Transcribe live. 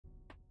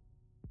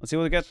Let's see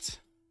what we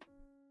get.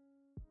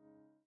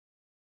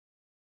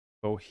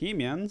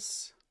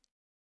 Bohemians.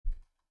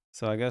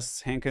 So I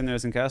guess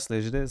Handkenners and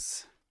Castlage it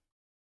is.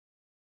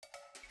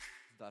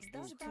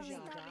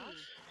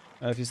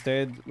 If you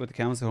stayed with the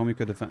camels at home, you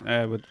could defend.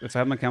 If I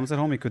had my camels at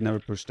home, you could never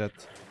push that.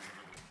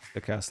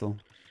 The castle.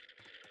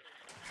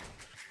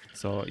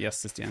 So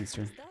yes, is the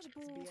answer.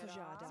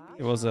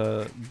 It was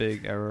a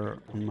big error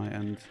on my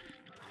end.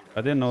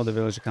 I didn't know the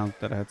village account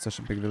that I had such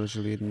a big village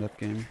lead in that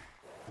game.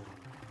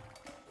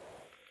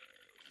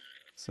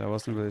 So I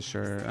wasn't really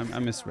sure. I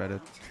misread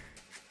it.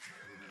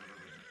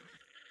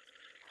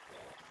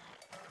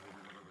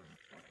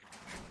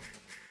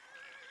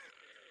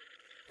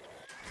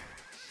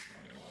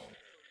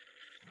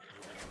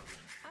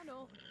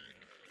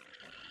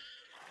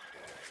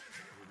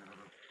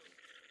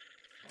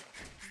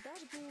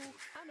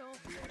 Ano,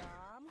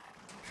 běrám.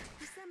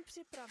 Jsem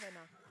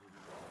připravena.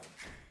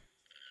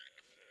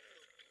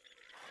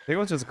 I think it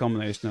was just a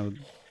combination of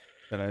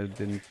that I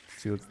didn't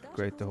feel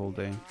great the whole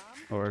day,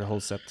 or the whole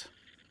set.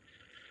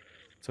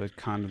 So it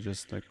kind of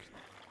just like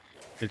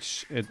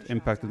it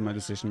impacted my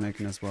decision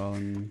making as well,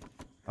 and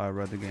how I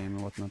read the game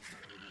and whatnot.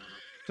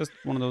 Just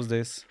one of those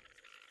days.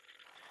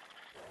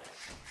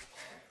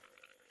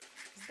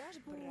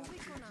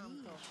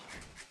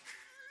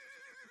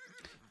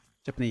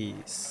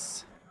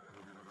 Japanese.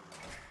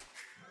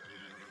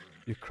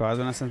 You cried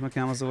when I sent my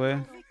camels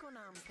away?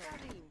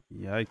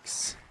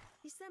 Yikes.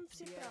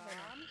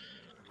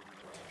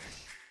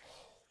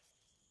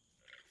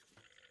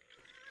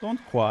 Don't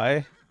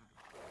cry.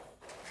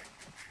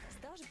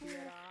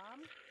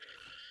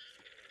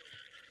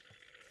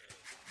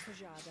 Co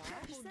žádáš?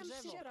 Jsem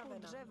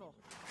připravena. Dřevo.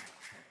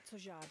 Co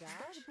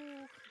žádáš?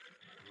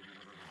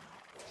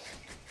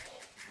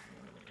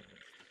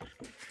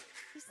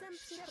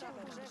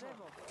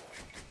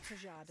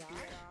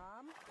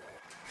 Sbírám.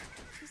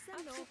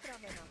 Jsem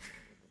připravena.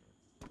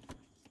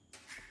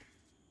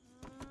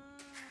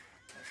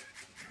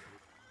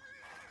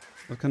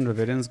 What can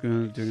Dravidians do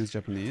against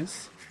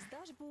Japanese?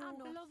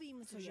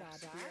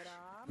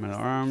 Men at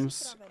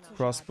arms,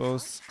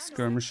 crossbows,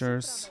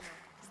 skirmishers,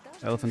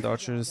 elephant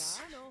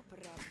archers,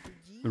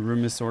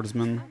 Urumi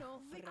swordsmen,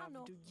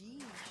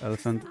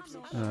 elephant,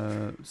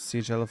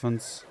 siege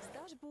elephants,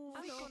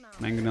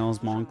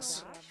 mangonels,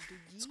 monks,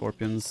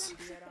 scorpions.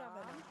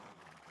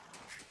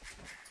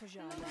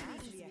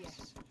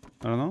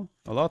 I don't know,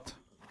 a lot.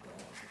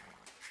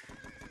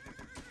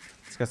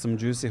 Let's get some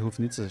juicy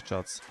Hufnitsa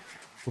shots.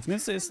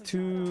 Hufnitsa is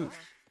too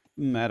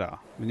meta.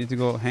 We need to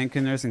go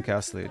Handkenners and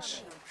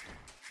Castlage.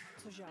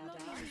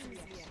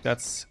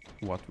 That's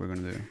what we're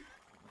gonna do.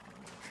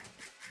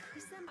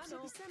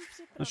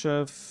 Not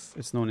sure if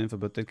it's known info,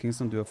 but did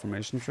Kingston do a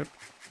formation trip?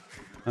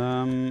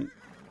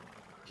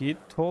 He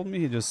told me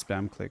he just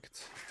spam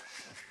clicked.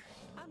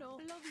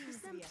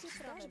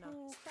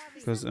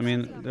 Because, I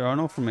mean, there are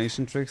no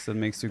formation tricks that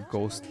makes you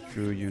ghost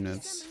through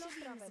units.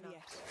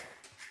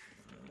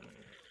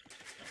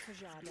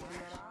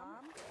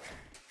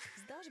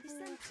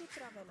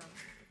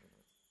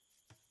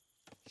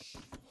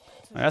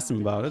 I asked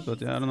him about it,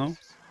 but yeah, I don't know.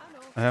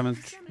 I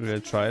haven't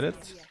really tried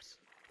it.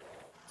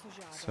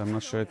 So I'm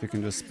not sure if you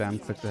can just spam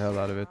click the hell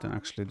out of it and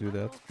actually do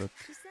that, but...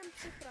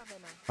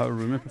 How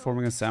Urumi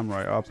performing a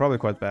samurai? Oh, probably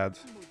quite bad.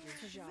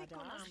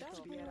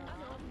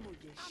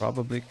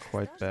 Probably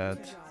quite bad.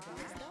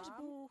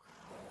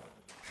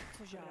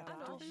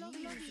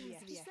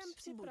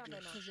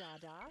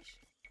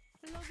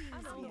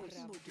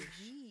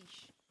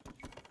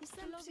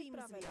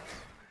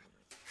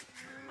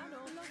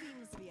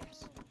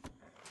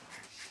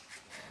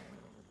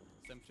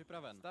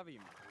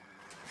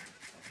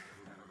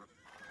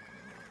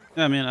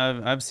 Yeah, I mean,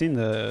 I've seen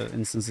the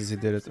instances he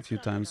did it a few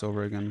times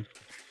over again.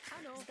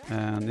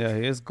 And yeah,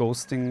 he is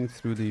ghosting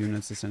through the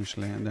units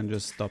essentially, and then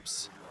just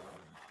stops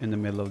in the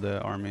middle of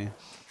the army.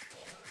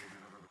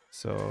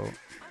 So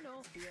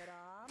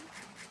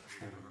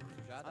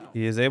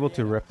he is able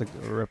to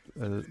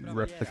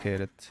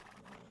replicate it.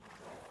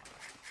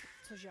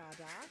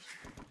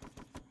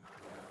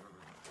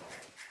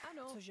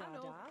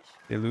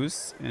 They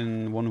lose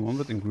in 1-1,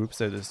 but in groups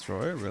they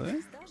destroy.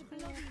 Really?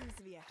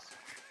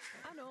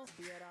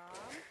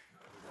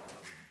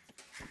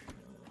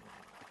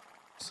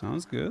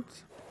 Sounds good.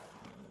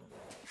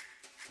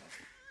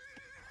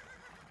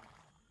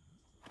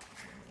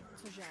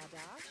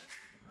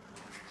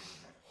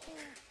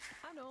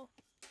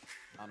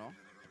 Ano.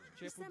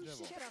 Jsem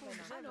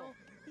připravena. Ano.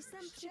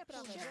 Jsem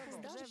připravena.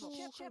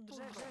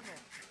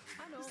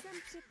 Ano.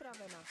 Jsem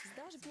připravena.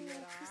 Zdař Bůh.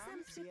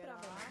 Jsem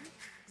připravena.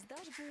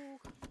 Zdař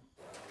Bůh.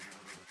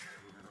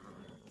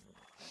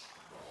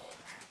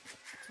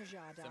 Co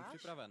žádáš? Jsem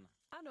připraven.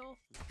 Ano.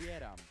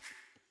 Sbírám.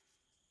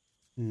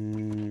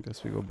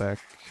 Guess we go back.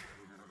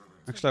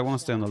 Actually, I want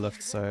to stay on the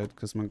left side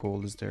because my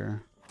gold is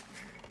there.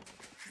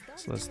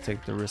 So let's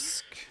take the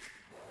risk.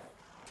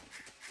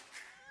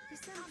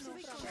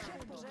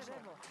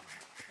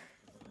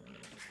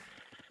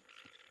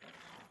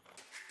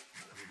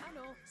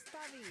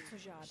 Co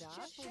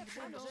žádáš? Štěpu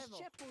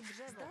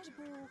dřevo. Zdař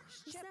Bůh.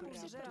 Jsem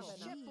připravena.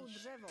 Štěpu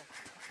dřevo.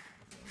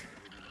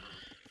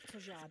 Co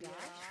žádáš?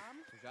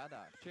 Co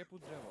žádáš? Čepu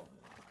dřevo.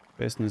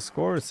 Based on his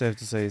score, it's safe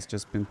to say he's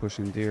just been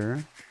pushing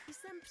deer.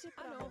 Jsem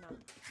připravena.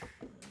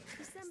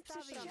 Jsem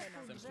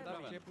připravena. Jsem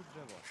připraven. Čepu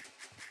dřevo.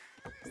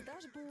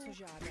 Zdaš Bůh. Co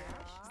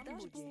žádáš?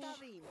 Zdaš Bůh.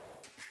 Stavím.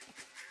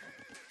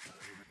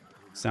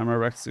 Samurai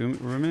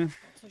wrecked Rumi.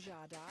 Co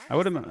žádáš? I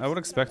would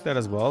expect that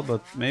as well,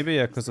 but maybe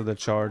yeah, because of the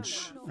charge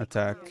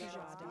attack. Co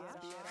žádáš?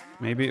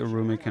 Maybe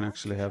Urumi can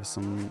actually have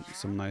some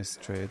nice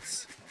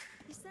trades.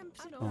 Jsem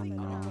Oh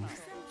připravena. no.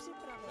 Jsem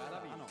připravena.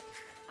 Ano.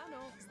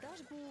 Ano,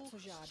 zdaš Bůh. Co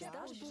žádáš?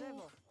 Zdaš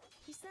dřevo.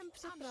 Jsem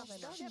připravena.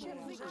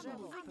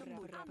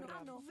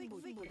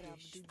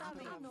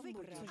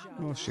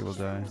 Oh, she will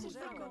die. Co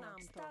žádáš?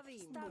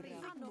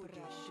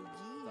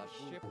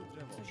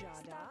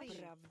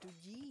 Pravdu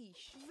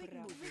díš.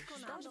 Pravdu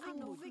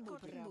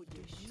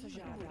co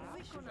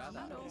žádáš?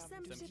 Ano,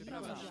 jsem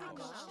připravena.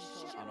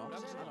 Ano,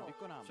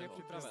 vykonám. Čep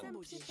připraven.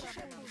 Ano,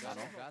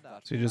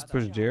 žádáš. So you just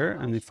push deer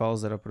and he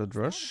follows that up with a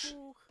drush.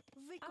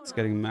 It's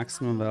getting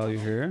maximum value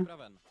here.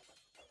 Připraven.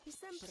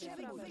 Jsem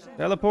připravena.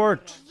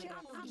 Teleport! Zdaš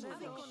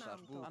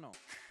Bůh. Ano,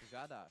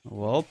 žádáš.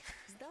 Welp.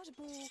 Zdaš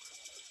Bůh.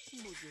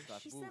 Budiš.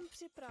 Zdaš Bůh. Jsem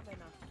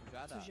připravena.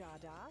 Co Žádáš.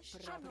 žádáš?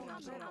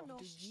 Pravdu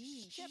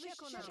díš.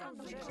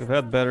 We've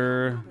had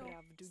better.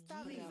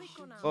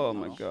 Vykonám. Oh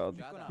my god.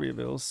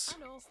 Reveals.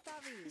 Ano,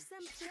 stavím. Jsem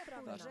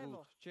připravena. Zdaš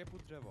Bůh. Čepu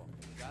dřevo.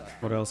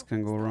 Žádáš. What else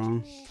can go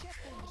wrong?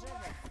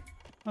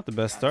 Not the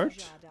best start.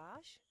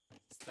 Žádáš?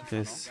 In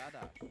case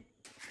Žádáš.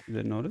 you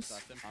didn't notice.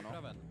 Jsem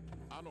připraven.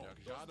 Ano,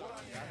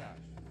 žádáš.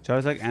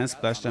 Charge attack and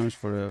splash damage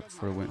for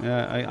a win.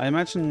 Yeah, I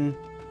imagine.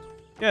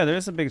 Yeah, there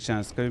is a big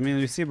chance. 'Cause I mean,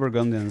 you see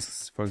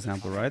Burgundians, for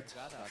example, right?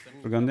 Žádáš.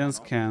 Jsem Burgundians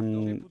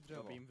can Čepu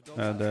dřevo.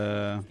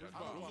 the Ano,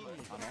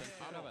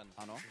 připraven.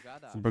 Ano,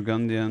 žádáš.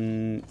 Burgundian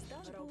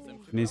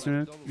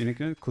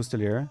unit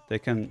Custelier, they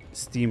can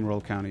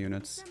steamroll counter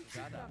units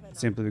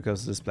simply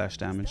because of the splash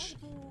damage.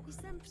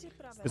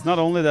 It's not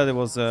only that it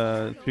was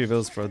 3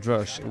 vills for a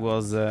drush, it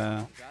was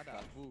Žádáš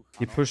Bůh.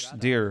 he pushed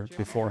deer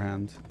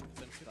beforehand, Jsem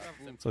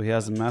připraven. so he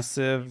has a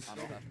massive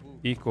Ano, zdaš Bůh.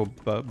 eco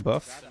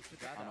buff.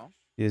 Ano,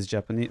 He is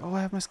Japanese. Oh,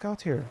 I have my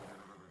scout here.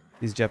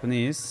 He's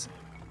Japanese,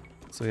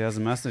 so he has a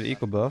massive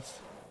eco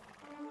buff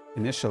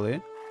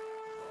initially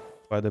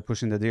by the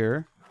pushing the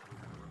deer,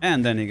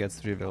 and then he gets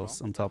 3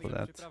 vills on top of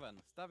that.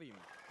 připraven. Stavím.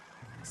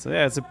 So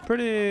yeah, it's a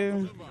pretty.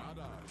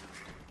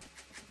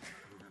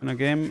 In a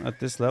game at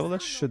this level,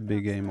 that should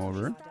be game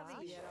over.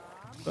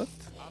 But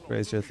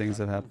crazier things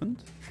have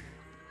happened.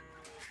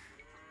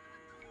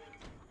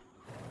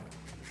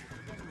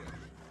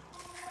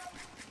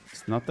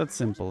 It's not that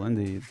simple,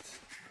 indeed.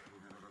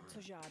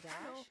 Co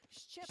žádáš?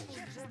 Štěpu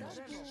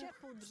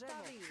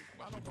dřevo.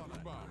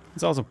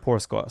 It's also poor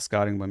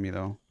scouting by me,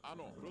 though.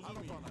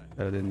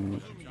 That I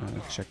didn't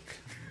check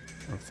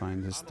or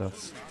find his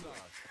stuff.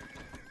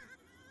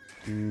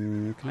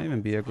 Can I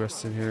even be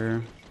aggressive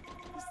here?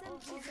 Jsem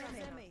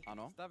připraven.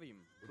 Ano,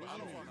 stavím.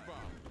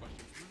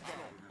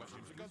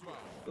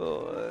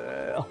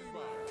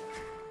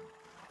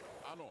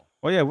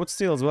 Oh yeah, wood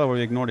steel as well, where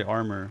you ignore the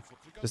armor.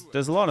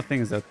 There's a lot of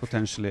things that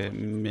potentially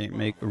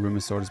make a Rumi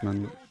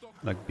swordsman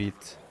like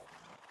beat.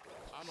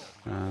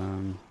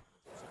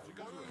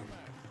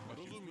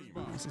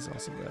 This is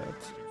also bad.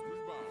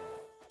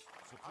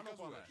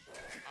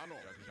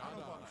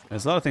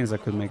 There's a lot of things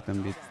that could make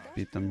them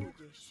beat them.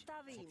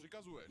 Stavím.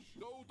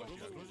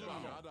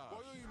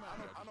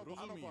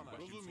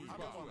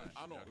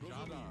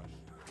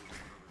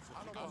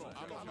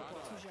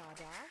 Co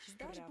žádáš?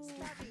 Zdaš Bůh.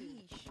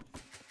 Stavíš.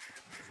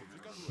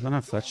 I don't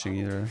have fletching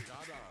either.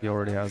 He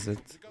already has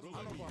it.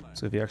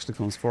 So if he actually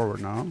comes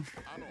forward now,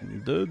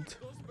 dude.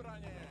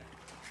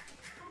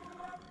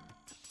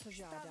 Co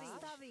žádáš?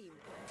 Stavím.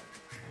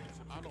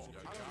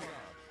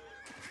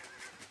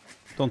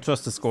 Don't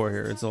trust the score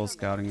here. It's all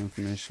scouting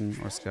information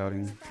or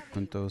scouting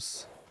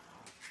puntos.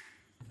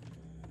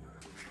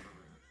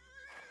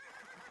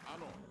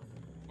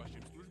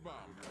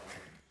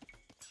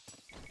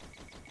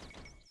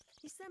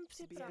 Jsem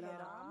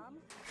připraven.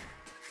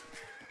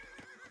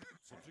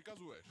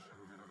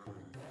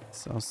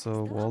 It's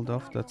also walled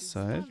off that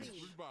side.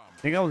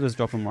 I think I'll just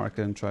drop a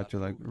market and try to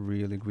like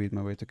really greed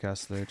my way to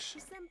Castle Edge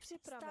Jsem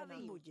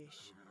připraven.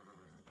 Budiš.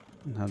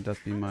 and have that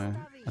be my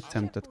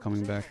attempt at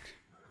coming back.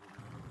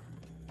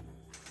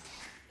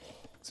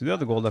 So we have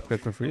the gold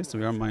upgrade for free, so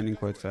we are mining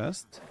quite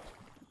fast.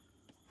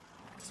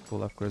 It's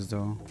gold upgrades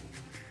though.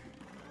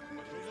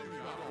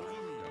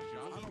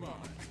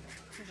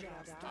 Co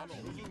žádáš?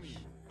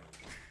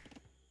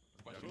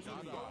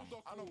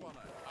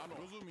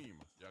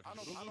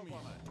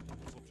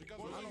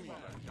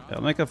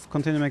 Yeah, I'll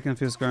continue making a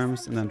few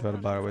skirms and then try to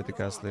buy our way to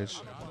Castle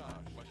Edge.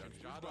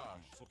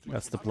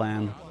 That's the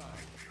plan.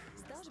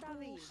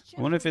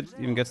 I wonder if it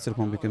even gets to the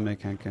point we can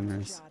make hand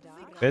cannons.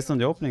 Based on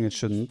the opening, it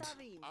shouldn't.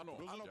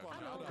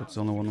 That's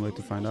only one way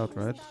to find out,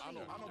 right?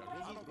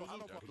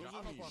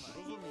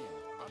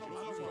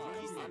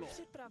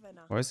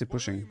 Why is he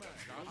pushing?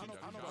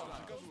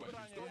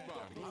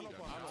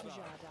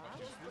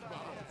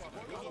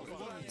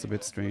 It's a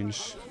bit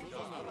strange.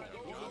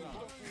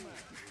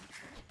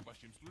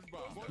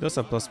 Does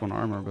have +1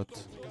 armor, but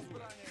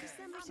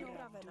Jsem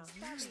připravena.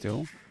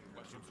 still.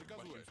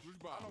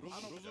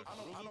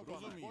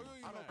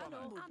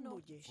 Ano,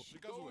 budiš.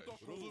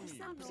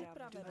 Jsem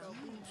připravena.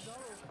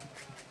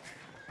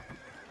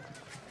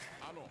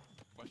 Ano,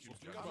 vašim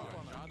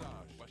službám,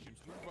 žádáš, vašim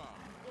službám.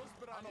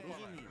 Ano,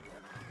 rozumím.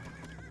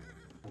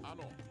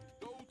 Ano,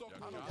 touto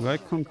Do I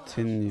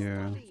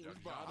continue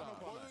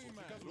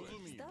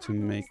to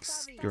make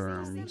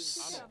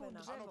skirms?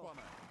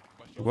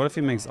 What if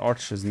he makes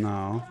archers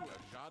now?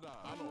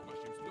 ano,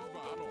 vašim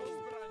službám, ano,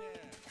 zbraně.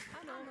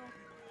 Ano,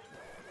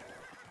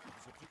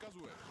 Co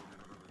přikazuješ?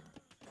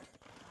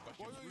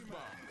 Vašim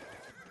službám.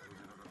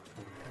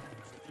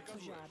 co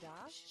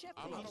žádáš? Šéf,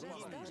 Ano,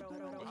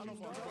 ano,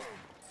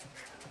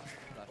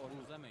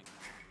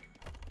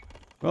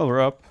 Well,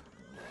 we're up.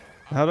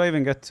 How do I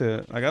even get to...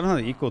 Like, I don't know how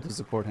to equal to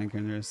support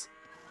Hankiners.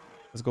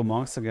 Let's go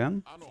monks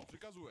again. Ano,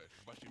 přikazuješ,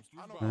 vašim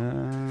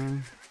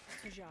službám.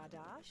 co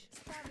žádáš?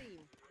 Stavím.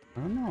 I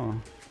don't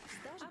know.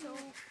 Ano,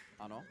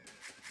 Ano.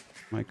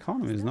 My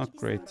economy is not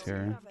great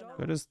here.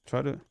 But I just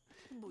try to...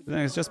 The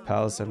thing is just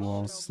palisade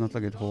walls. It's not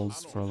like it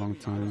holds for a long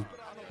time.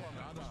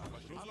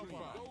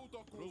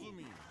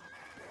 Rozumím.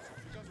 Co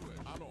přikazuješ?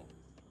 Ano.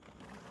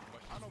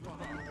 Ano,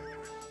 pane.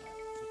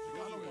 Co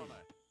přikazuješ?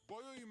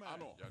 Bojujme.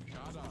 Ano, jak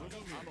žádáš.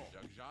 Rozumím. Ano,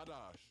 jak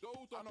žádáš.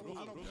 Touto ano,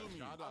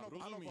 rozumím. Ano,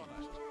 rozumím.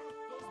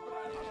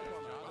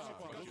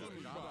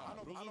 Rozumím.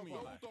 Ano, rozumím.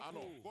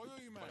 Ano,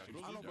 bojujme.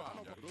 Ano,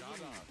 jak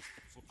žádáš.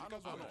 Co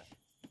přikazuješ?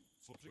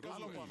 Co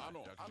přikazuješ?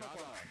 Ano, jak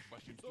žádáš.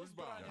 Vašim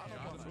službám. Jak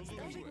žádáš.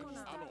 Rozumím.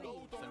 Ano,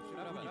 touto Jsem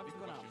připraven,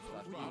 vykonám.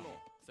 Ano.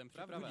 Jsem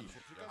připraven.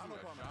 Ano,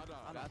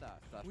 žádáš.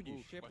 Žádáš, stát Budíš,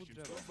 půl, šépu vašim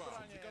dřevo.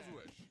 službám.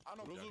 Přikazuješ.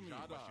 Ano, rozumím.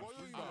 Žádáš.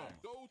 Bojujme.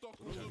 Touto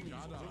rozumím.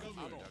 Žádáš.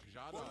 Ano, jak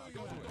žádáš.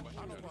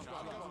 Ano, jak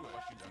žádáš.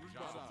 Vašim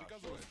službám.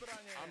 Přikazuješ.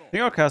 Ano. I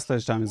think our cast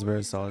ledge time is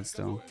very solid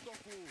still.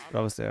 But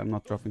obviously I'm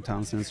not dropping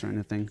town centers or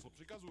anything. Co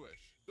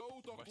přikazuješ?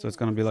 Touto So it's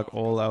gonna be like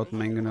all out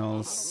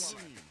Mangonels,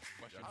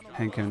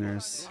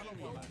 Hankiners.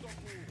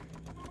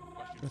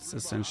 That's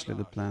essentially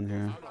the plan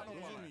here.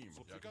 rozumím.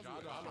 Jak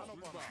žádáš. Ano,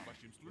 službám.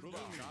 Vašim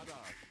službám.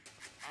 Žádáš.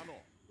 Ano,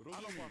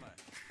 rozumím.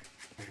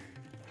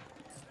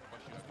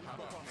 Vašim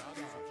službám.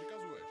 Žádáš.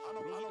 Přikazuješ.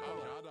 Ano,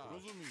 žádáš.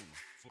 Rozumím.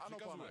 Co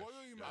přikazuješ?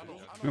 Bojujme. Ano,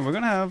 I mean, we're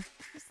gonna have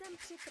jsem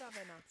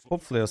připravena.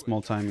 hopefully a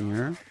small timing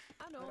here,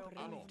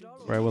 Ano,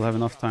 where I will have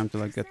enough time to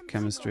like get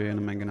chemistry and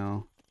a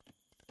mangonel.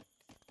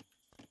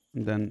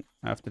 And then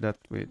after that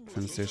we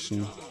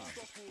transition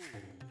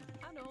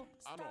ano,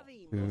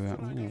 stavím.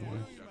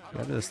 to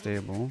that is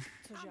stable.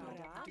 Co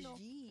žádáš?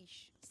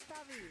 Vidíš.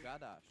 Stavím.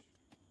 Žádáš.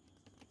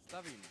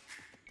 Stavím.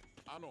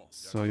 ano.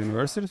 So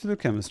university to do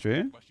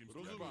chemistry, Vašim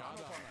službám.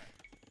 Žádáš.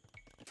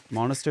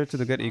 monastery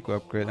to get eco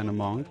upgrade and a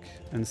monk,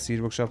 and seed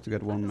workshop to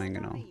get one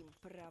mangonel. Stavím.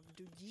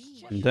 Pravdu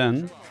díš. And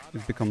then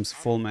it becomes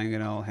full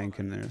mangonel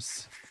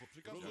Hankiners. Co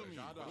přikazuješ?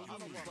 Žádáš.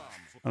 Ano, službám.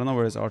 I don't know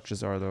where his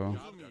archers are though.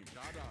 Jak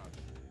žádáš.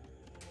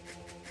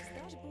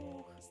 Zdaš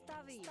Bůh.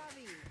 Stavím.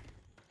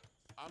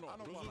 Ano,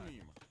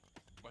 rozumím.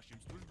 Vašim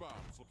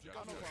službám. Co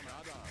přikazuješ?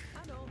 Žádáš.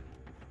 Ano.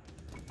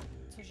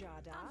 Co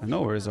žádáš? I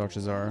know where his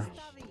archers are.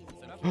 Stavím.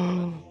 Jsem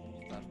připraven.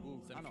 Stát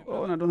půl, jsem připraven.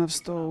 Oh, and I don't have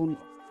stone.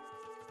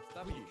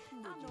 Stavíš.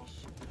 Ano.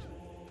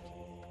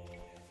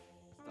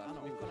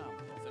 Ano, vykonám.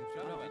 Jsem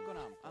připraven.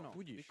 Vykonám. Ano,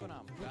 budíš.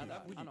 Vykonám.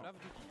 Žádá, ano. Pravdu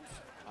díš.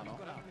 Ano.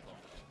 Vykonám.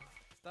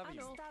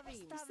 Stavím. Ano,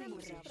 stavím. Jsem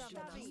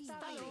připravena.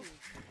 Stavím.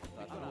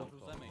 Stát půl,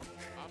 zemi.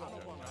 Ano,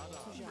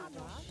 žádáš. Co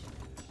žádáš?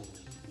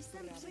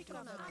 Jsem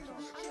připravena. Ano,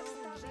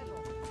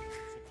 dřevo.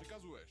 Co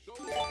přikazuješ?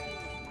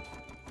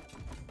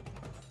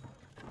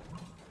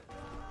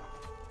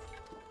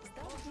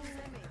 Zdaš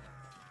zemi.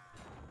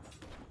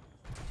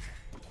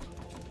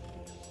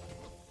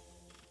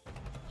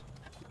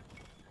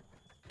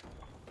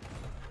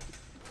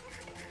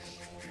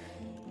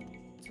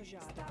 Co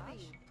žádáš?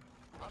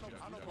 Ano,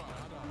 žádáš.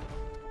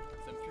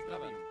 Jsem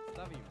připraven.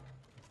 Stavím.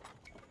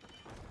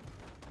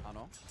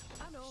 Ano.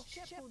 Ano,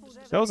 štěpu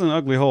dřevo. That was an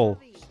ugly hole.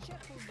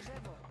 Štěpu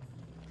dřevo.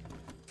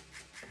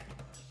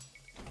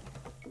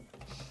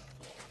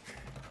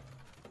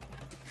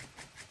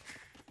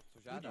 Co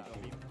žádáš?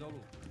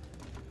 Dolů.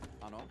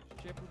 Ano.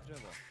 Šépu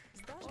dřevo.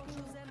 Zdaš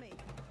Bůh zemi.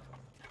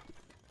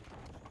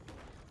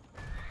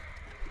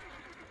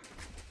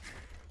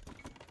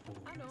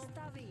 Ano,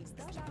 stavím.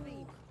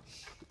 Stavím.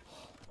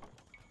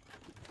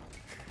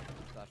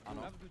 Stát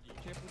ano. Pravdu díš.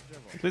 Šépu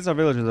dřevo. At least our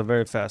villagers are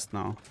very fast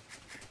now.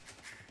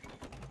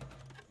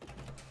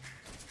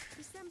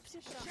 Jsem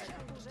připravena.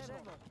 Štěpu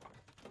dřevo.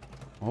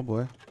 Oh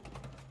boy.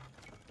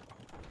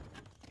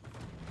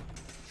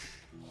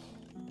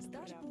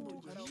 Zdaš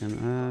Bůh.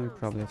 And we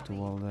probably have to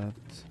wall that.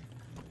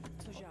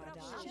 Co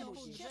žádáš? Štěpu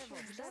dřevo.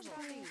 Zdaš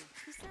Bůh.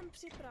 Jsem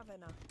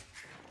připravena.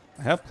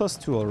 I have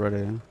 +2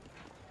 already.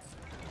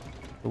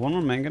 The one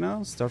more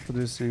mangonel, start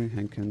producing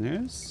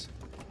Hankiners.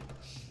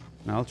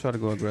 And I'll try to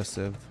go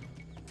aggressive.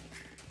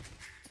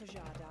 Co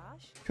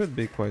žádáš? Could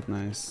be quite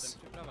nice. Jsem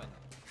připraven.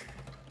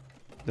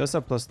 Does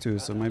have +2,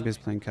 so maybe he's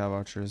playing cav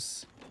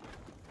archers.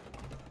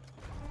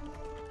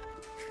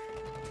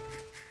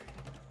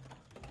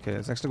 Okay,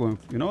 it's actually going.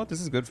 You know what?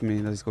 This is good for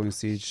me that he's going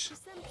siege.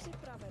 Jsem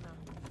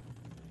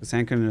This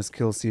hand cannoners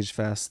kill siege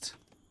fast.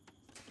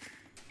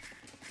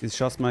 These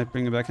shots might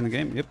bring it back in the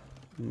game. Yep,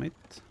 might.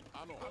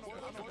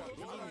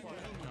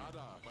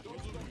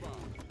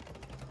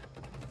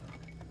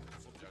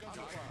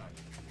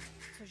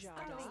 Co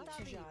žádáš?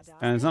 Co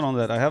žádáš? And it's not on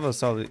that. I have a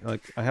solid,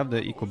 like, I have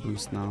the equal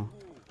boost now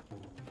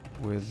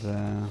with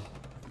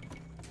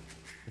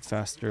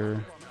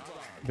faster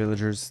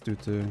villagers due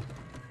to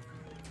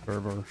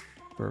fervor.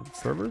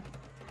 Fervor?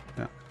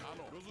 Yeah.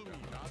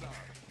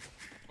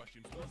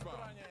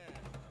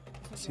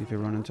 See if we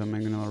run into a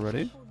Mangonel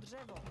already.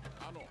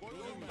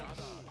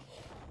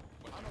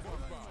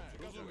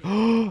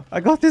 I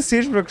got this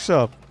siege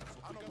workshop.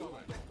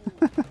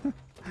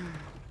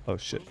 Oh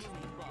shit.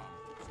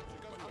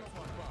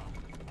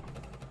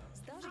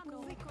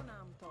 Zdařku,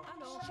 vykonám to.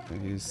 Ano. Okay,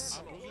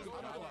 he's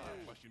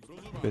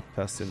a bit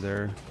passive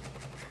there.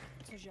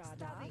 Co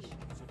žádáš?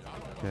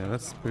 Okay,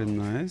 that's pretty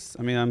nice.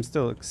 I mean, I'm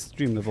still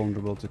extremely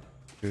vulnerable to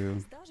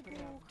Zdařku.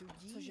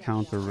 Co žádáš?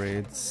 counter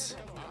raids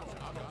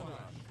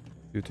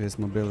due to his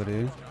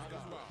mobility.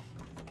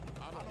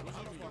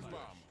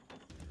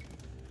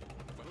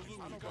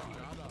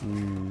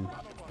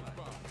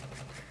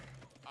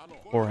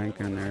 Four hand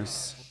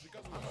cannoners.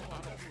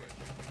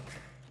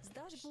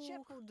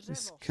 Zdařku,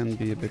 This dřevo. can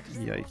be a bit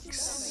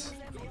yikes.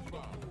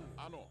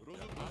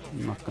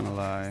 I'm not gonna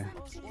lie.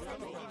 Co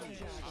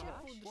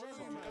žádáš?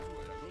 Dřevo.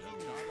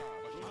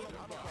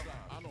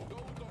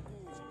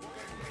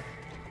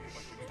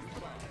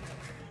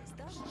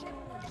 Zdařku,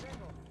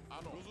 dřevo.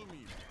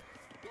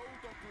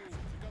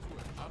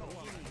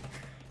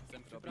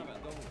 Jsem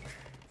připraven.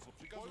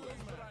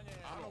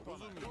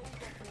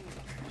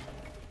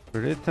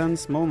 Pretty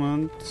tense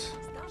moment.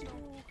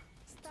 Zdařku.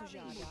 Co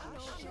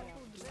žádáš?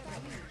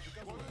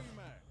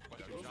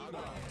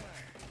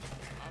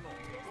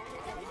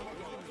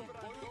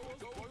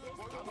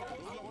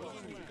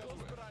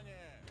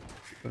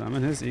 But I'm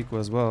in his equal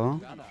as well.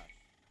 Žádáš.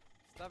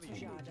 Stavím.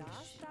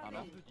 Žádáš?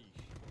 Ano. Tudíž.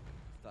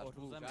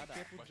 Stavbu zem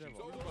kepu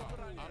dřevo.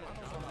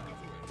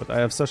 But I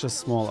have such a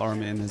small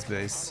army in his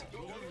base.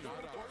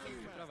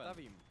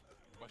 Stavím.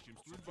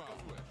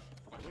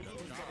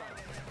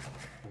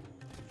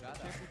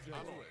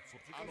 Žádáš.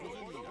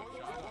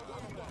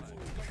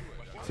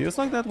 Feels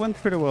like that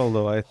went pretty well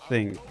though, I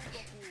think.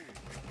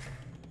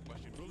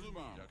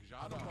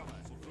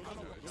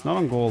 It's not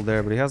on gold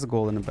there, but he has a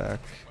gold in the back.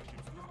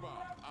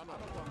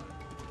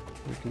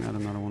 We can add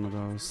another one of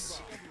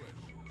those.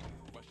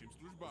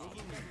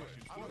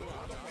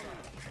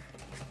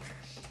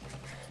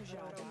 Co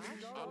žádáš?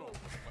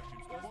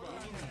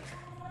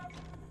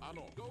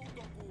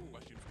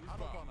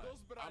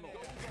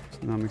 So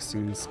now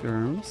mixing in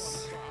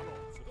skirms.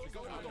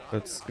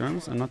 But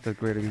skirms are not that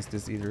great against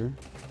this either.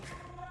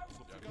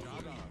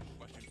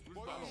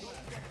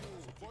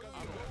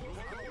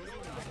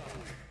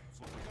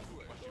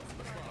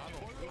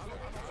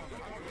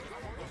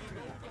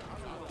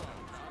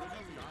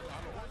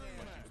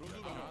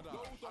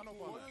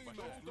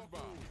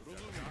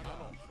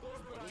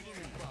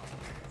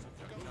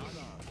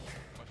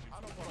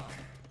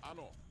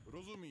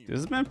 This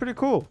has been pretty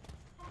cool.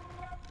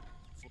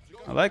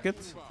 I like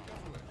it.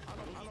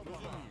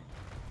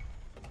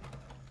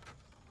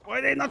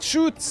 Why they not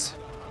shoot?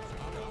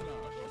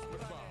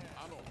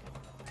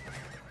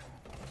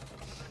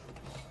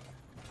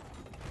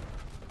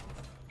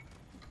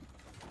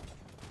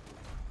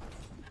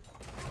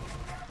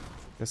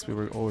 Guess we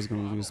were always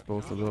going to lose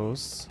both of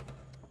those.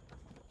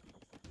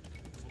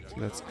 So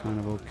that's kind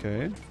of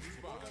okay.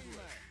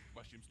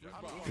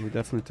 We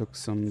definitely took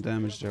some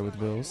damage there with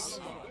Bills.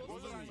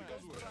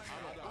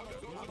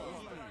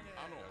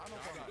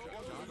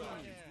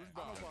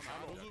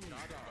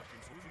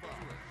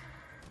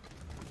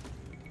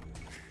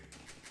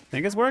 I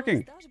think it's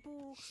working.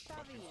 Zdařku,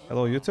 stavím.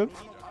 Hello, YouTube.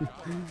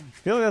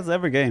 Feel like that's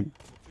every game.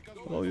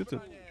 Hello,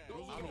 YouTube.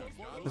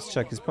 Let's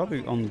check. He's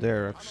probably on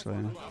there,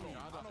 actually.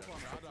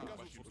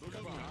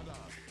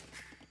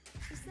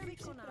 Jsem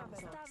vykonám.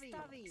 Stavím.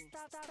 Stavím.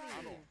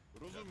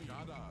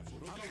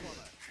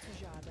 Co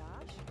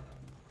žádáš?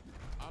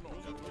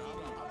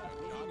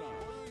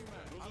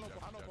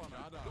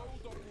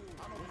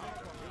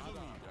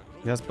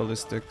 He has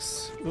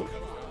ballistics. Oh.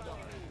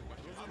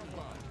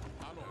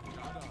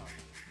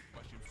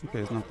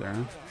 Okay, he's not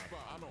there.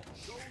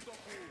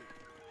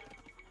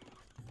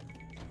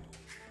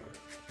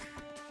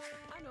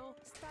 Ano,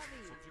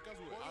 stavím.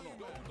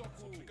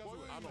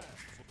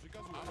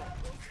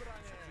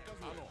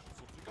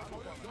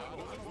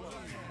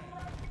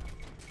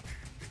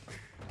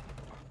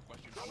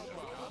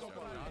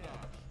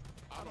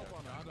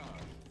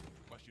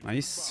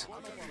 Nice.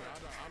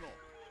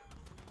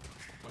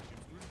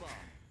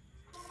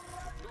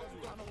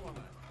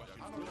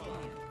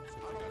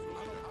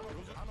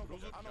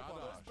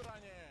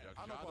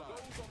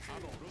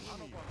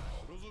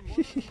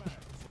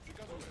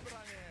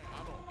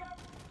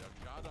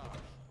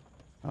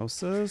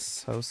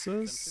 Houses,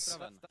 houses.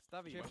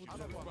 Stavím. Kepu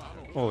dřevo.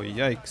 Oh,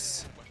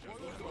 yikes.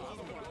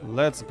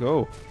 Let's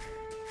go.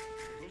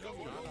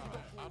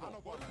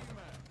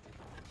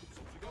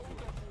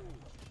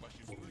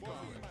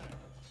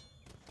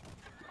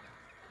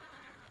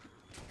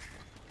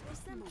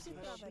 Jsem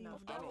připravena.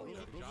 Ano,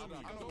 rozumím.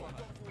 Ano,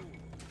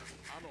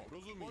 ano,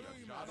 rozumím.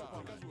 Jak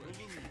žádá,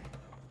 rozumím.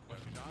 Jak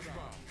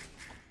žádá.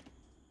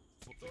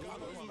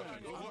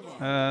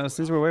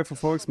 Since we're away for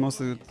folks,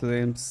 most of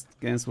the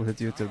games will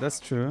hit YouTube. That's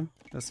true.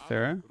 That's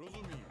fair.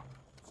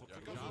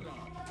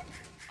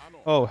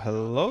 Oh,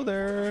 hello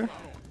there.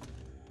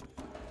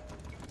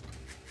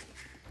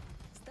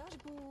 Zdař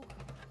Bůh.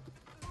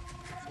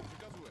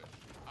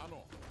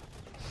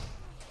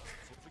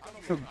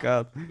 Oh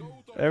god.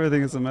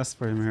 Everything is a mess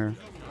for him here.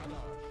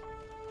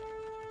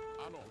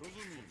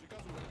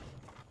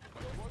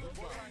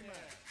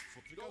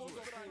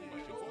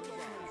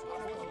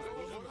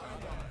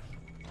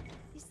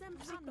 Jsem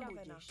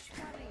připravena.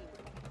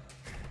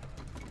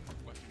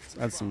 Let's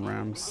add some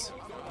rams.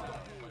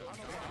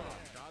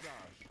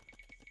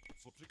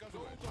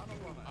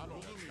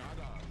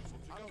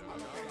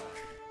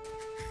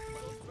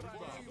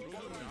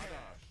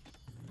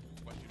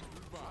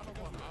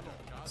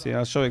 See,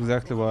 I'll show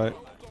exactly why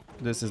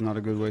this is not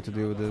a good way to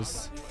deal with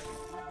this.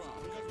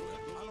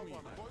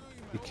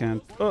 You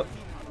can't... Oh!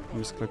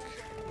 Misclick.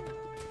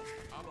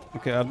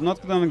 Okay, I've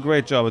not done a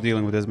great job of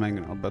dealing with this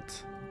Mangonel, but...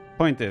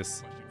 Point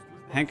is,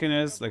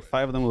 Hankiners, like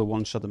 5 of them will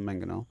one-shot the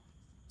Mangonel.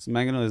 So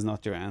Mangonel is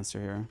not your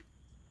answer here.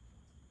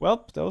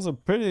 Well, that was a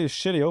pretty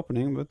shitty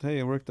opening, but hey,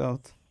 it worked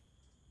out.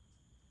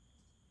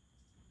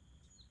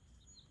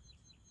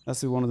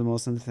 That's one of the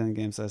most entertaining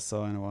games I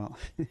saw in a while.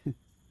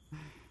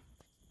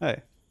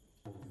 Hey.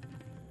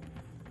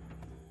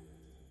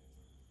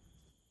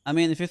 I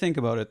mean, if you think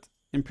about it,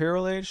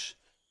 Imperial Age,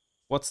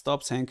 what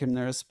stops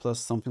Handcannoners plus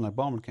something like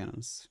bomber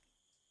cannons?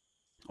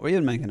 Or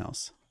even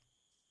Mangonels?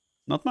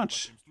 Not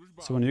much.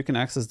 So when you can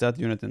access that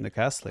unit in the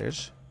Castle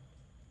Age,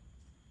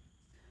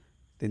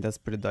 I think that's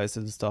pretty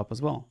dicey to stop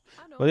as well.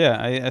 But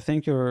yeah, I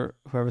think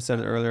whoever said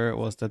it earlier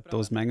was that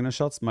those Mangonel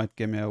shots might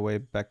give me a way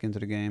back into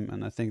the game,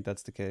 and I think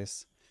that's the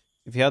case.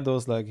 If he had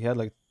those, like, he had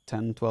like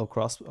 10, 12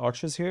 cross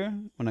archers here,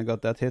 when I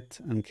got that hit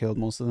and killed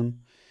most of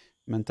them,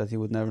 meant that he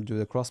would never do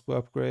the crossbow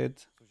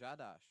upgrade. So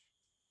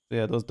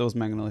yeah, those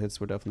Mangonel hits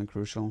were definitely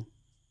crucial.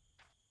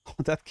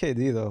 That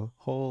KD though,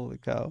 holy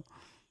cow.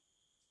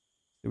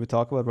 Did we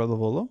talk about Red Bull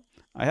Volo?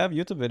 I have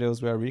YouTube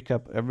videos where I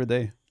recap every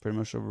day, pretty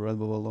much, over Red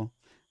Bull Volo.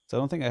 So I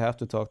don't think I have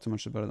to talk too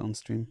much about it on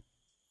stream.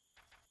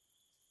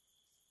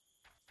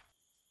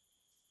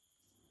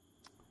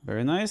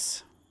 Very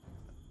nice.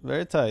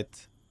 Very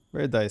tight.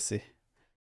 Very dicey.